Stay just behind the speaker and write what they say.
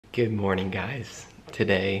Good morning, guys.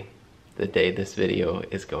 Today, the day this video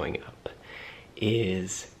is going up,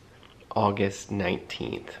 is August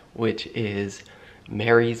 19th, which is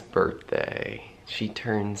Mary's birthday. She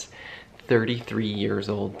turns 33 years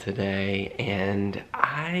old today, and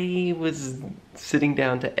I was sitting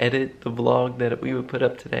down to edit the vlog that we would put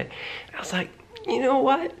up today. I was like, you know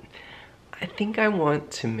what? I think I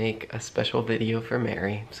want to make a special video for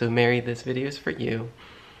Mary. So Mary, this video is for you.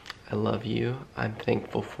 I love you, I'm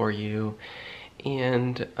thankful for you,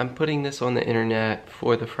 and I'm putting this on the internet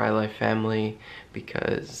for the Frey Life family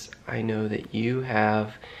because I know that you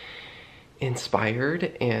have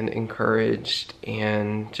inspired and encouraged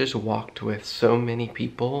and just walked with so many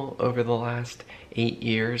people over the last 8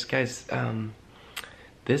 years. Guys,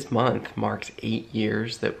 this month marks 8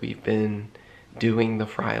 years that we've been doing the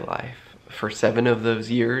Frey Life. For 7 of those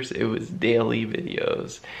years, it was daily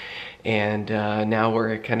videos. And now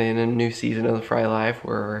we're kind of in a new season of the Frey Life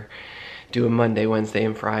where we're doing Monday, Wednesday,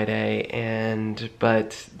 and Friday.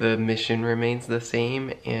 But the mission remains the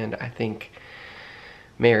same. And I think,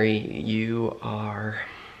 Mary, you are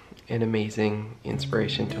an amazing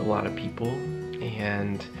inspiration to a lot of people.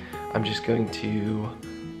 And I'm just going to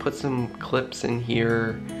put some clips in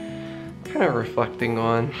here, kind of reflecting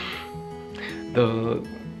on the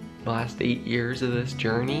last 8 years of this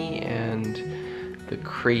journey and the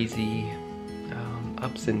crazy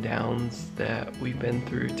ups and downs that we've been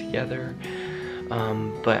through together.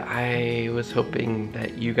 But I was hoping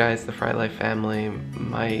that you guys, the Frey Life family,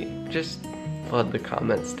 might just flood the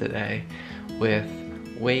comments today with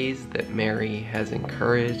ways that Mary has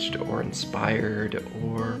encouraged or inspired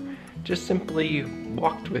or just simply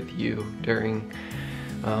walked with you during,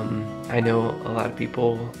 I know a lot of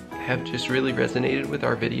people have just really resonated with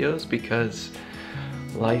our videos because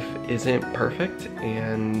life isn't perfect,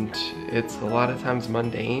 and it's a lot of times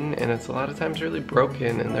mundane, and it's a lot of times really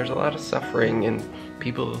broken, and there's a lot of suffering, and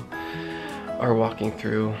people are walking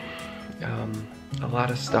through a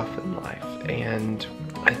lot of stuff in life. And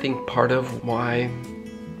I think part of why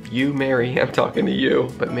you, Mary, I'm talking to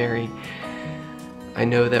you, but Mary, I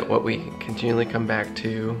know that what we continually come back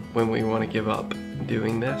to when we want to give up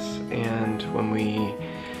doing this, and when we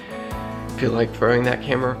feel like throwing that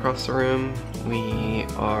camera across the room, we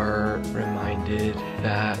are reminded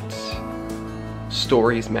that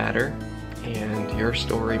stories matter, and your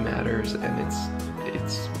story matters, and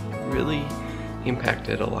it's really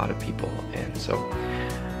impacted a lot of people. And so,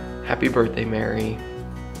 happy birthday, Mary.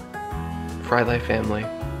 Frey Life family,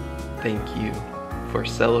 thank you for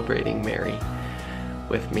celebrating Mary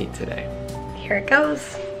with me today. Here it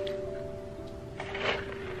goes.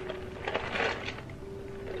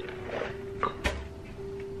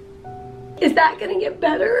 Is that gonna get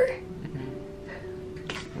better?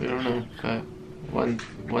 We don't know, but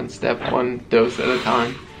one step, one dose at a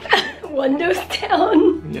time. One dose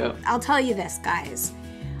down. Yeah. I'll tell you this, guys.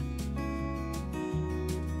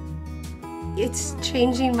 It's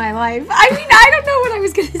changing my life. I mean, I don't know what I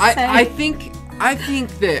was gonna say. I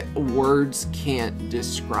think that words can't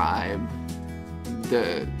describe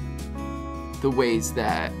the ways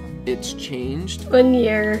that it's changed. 1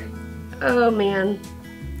 year. Oh man.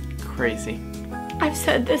 Crazy. I've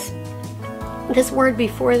said this word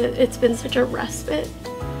before, that it's been such a respite.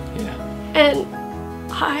 Yeah. And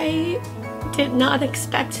I did not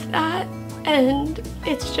expect that, and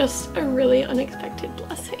it's just a really unexpected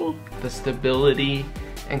blessing. The stability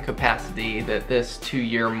and capacity that this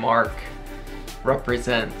 2-year mark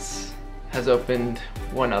represents has opened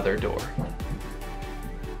one other door.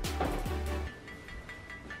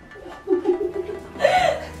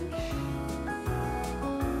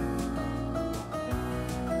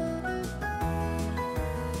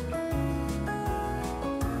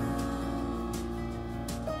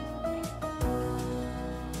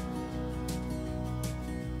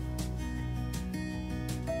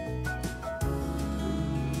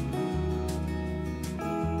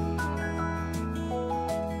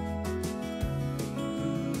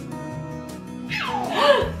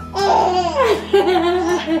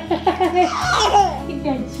 I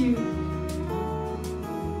got you.